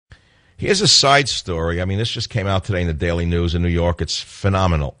Here's a side story. I mean, this just came out today in the Daily News in New York. It's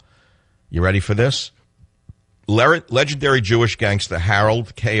phenomenal. You ready for this? Legendary Jewish gangster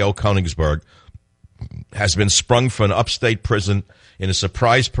Harold Koenigsberg has been sprung from an upstate prison in a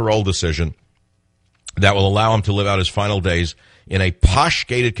surprise parole decision that will allow him to live out his final days in a posh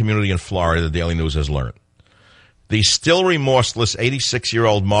gated community in Florida, the Daily News has learned. The still remorseless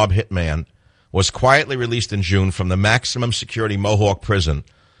 86-year-old mob hitman was quietly released in June from the maximum security Mohawk prison,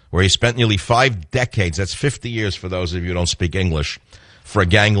 where he spent nearly 5 decades, that's 50 years for those of you who don't speak English, for a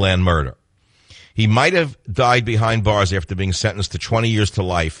gangland murder. He might have died behind bars after being sentenced to 20 years to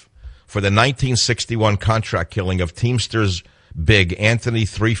life for the 1961 contract killing of Teamsters big Anthony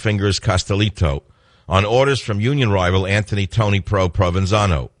Three Fingers Castellito on orders from union rival Anthony Tony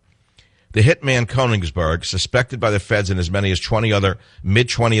Provenzano. The hitman Koenigsberg, suspected by the feds in as many as 20 other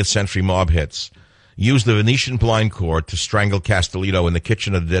mid-20th century mob hits, used the Venetian blind cord to strangle Castellito in the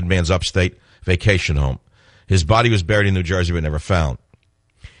kitchen of the dead man's upstate vacation home. His body was buried in New Jersey but never found.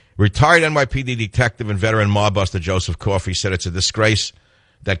 Retired NYPD detective and veteran mob buster Joseph Coffey said it's a disgrace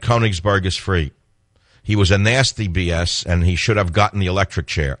that Koenigsberg is free. He was a nasty BS, and he should have gotten the electric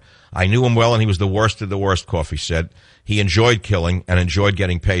chair. I knew him well, and he was the worst of the worst, Coffey said. He enjoyed killing and enjoyed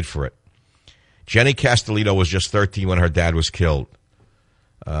getting paid for it. Jenny Castellito was just 13 when her dad was killed.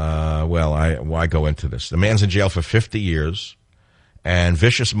 Why go into this? The man's in jail for 50 years, and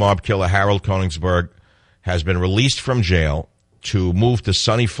vicious mob killer Harold Koenigsberg has been released from jail to move to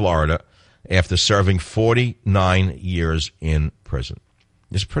sunny Florida after serving 49 years in prison.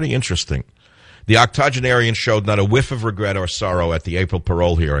 It's pretty interesting. The octogenarian showed not a whiff of regret or sorrow at the April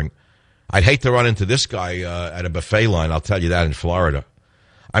parole hearing. I'd hate to run into this guy at a buffet line, I'll tell you that, in Florida.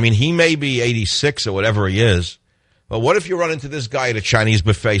 I mean, he may be 86 or whatever he is, but what if you run into this guy at a Chinese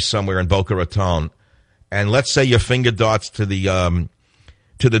buffet somewhere in Boca Raton, and let's say your finger darts to the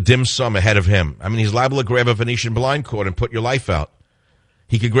dim sum ahead of him? I mean, he's liable to grab a Venetian blind cord and put your life out.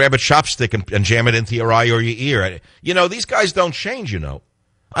 He could grab a chopstick and jam it into your eye or your ear. You know, these guys don't change, you know.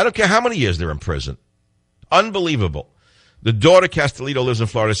 I don't care how many years they're in prison. Unbelievable. The daughter, Castellito, lives in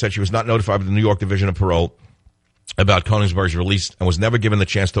Florida, said she was not notified by the New York Division of Parole about Koenigsberg's release and was never given the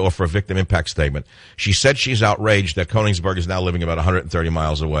chance to offer a victim impact statement. She said she's outraged that Koenigsberg is now living about 130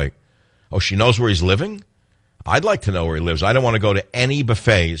 miles away. Oh, she knows where he's living? I'd like to know where he lives. I don't want to go to any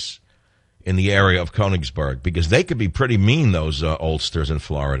buffets in the area of Koenigsberg because they could be pretty mean, those oldsters in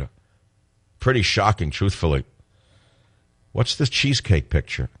Florida. Pretty shocking, truthfully. What's this cheesecake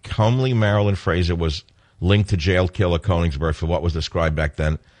picture? Comely Marilyn Fraser was linked to jail killer Koenigsberg for what was described back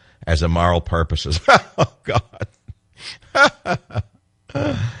then as immoral purposes. Oh, God.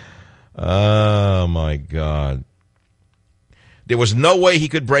 Oh, my God. There was no way he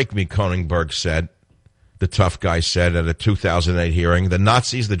could break me, Koenigsberg said. The tough guy said at a 2008 hearing. The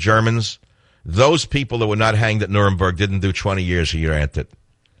Nazis, the Germans, those people that were not hanged at Nuremberg didn't do 20 years, he ranted.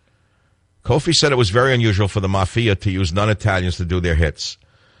 Kofi said it was very unusual for the mafia to use non-Italians to do their hits.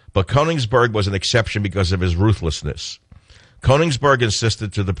 But Koenigsberg was an exception because of his ruthlessness. Koenigsberg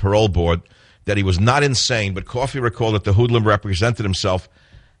insisted to the parole board that he was not insane, but Kofi recalled that the hoodlum represented himself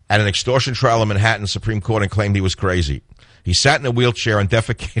at an extortion trial in Manhattan Supreme Court and claimed he was crazy. He sat in a wheelchair and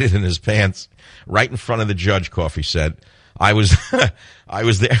defecated in his pants right in front of the judge, Kofi said. I was there,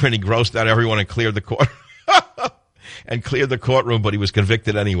 and he grossed out everyone and cleared the court. And cleared the courtroom, but he was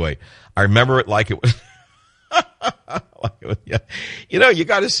convicted anyway. I remember it like it was. Yeah. You know, you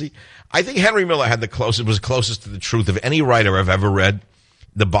got to see. I think Henry Miller was closest to the truth of any writer I've ever read,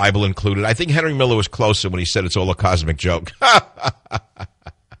 the Bible included. I think Henry Miller was closer when he said it's all a cosmic joke.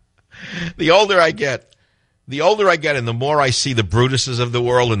 The older I get, and the more I see the Brutuses of the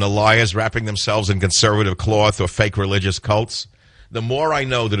world and the liars wrapping themselves in conservative cloth or fake religious cults, the more I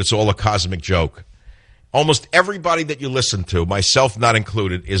know that it's all a cosmic joke. Almost everybody that you listen to, myself not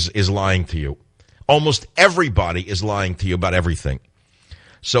included, is lying to you. Almost everybody is lying to you about everything.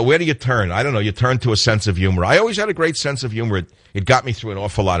 So where do you turn? I don't know. You turn to a sense of humor. I always had a great sense of humor. It got me through an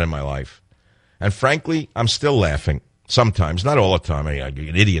awful lot in my life. And frankly, I'm still laughing. Sometimes. Not all the time. I mean, you're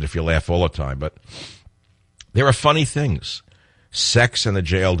an idiot if you laugh all the time. But there are funny things. Sex and the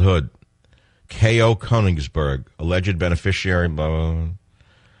jailed hood. K.O. Koenigsberg, alleged beneficiary, blah, blah, blah.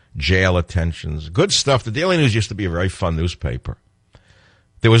 Jail attentions. Good stuff. The Daily News used to be a very fun newspaper.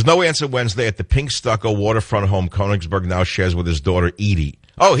 There was no answer Wednesday at the pink stucco waterfront home Koenigsberg now shares with his daughter Edie.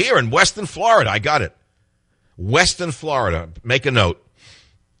 Oh, here in Weston, Florida. I got it. Weston, Florida. Make a note.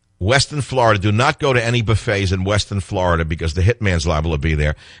 Weston, Florida. Do not go to any buffets in Weston, Florida because the hitman's liable to be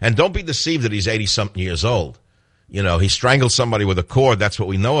there. And don't be deceived that he's 80-something years old. You know, he strangled somebody with a cord. That's what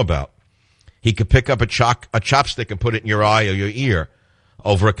we know about. He could pick up a chopstick and put it in your eye or your ear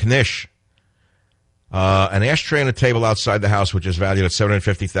over a knish. An ashtray on a table outside the house, which is valued at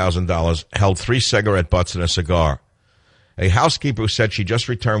 $750,000, held 3 cigarette butts and a cigar. A housekeeper who said she just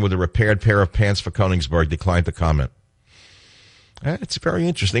returned with a repaired pair of pants for Koenigsberg declined to comment. It's very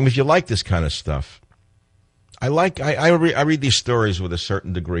interesting. If you like this kind of stuff, I read these stories with a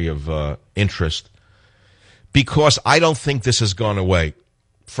certain degree of interest because I don't think this has gone away.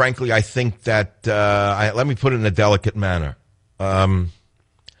 Frankly, I think that, let me put it in a delicate manner.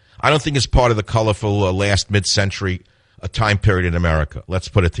 I don't think it's part of the colorful last mid-century time period in America. Let's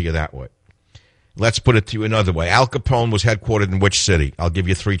put it to you that way. Let's put it to you another way. Al Capone was headquartered in which city? I'll give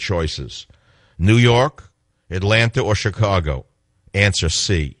you 3 choices. New York, Atlanta, or Chicago? Answer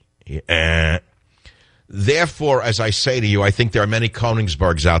C. Therefore, as I say to you, I think there are many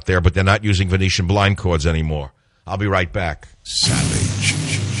Koenigsbergs out there, but they're not using Venetian blind cords anymore. I'll be right back.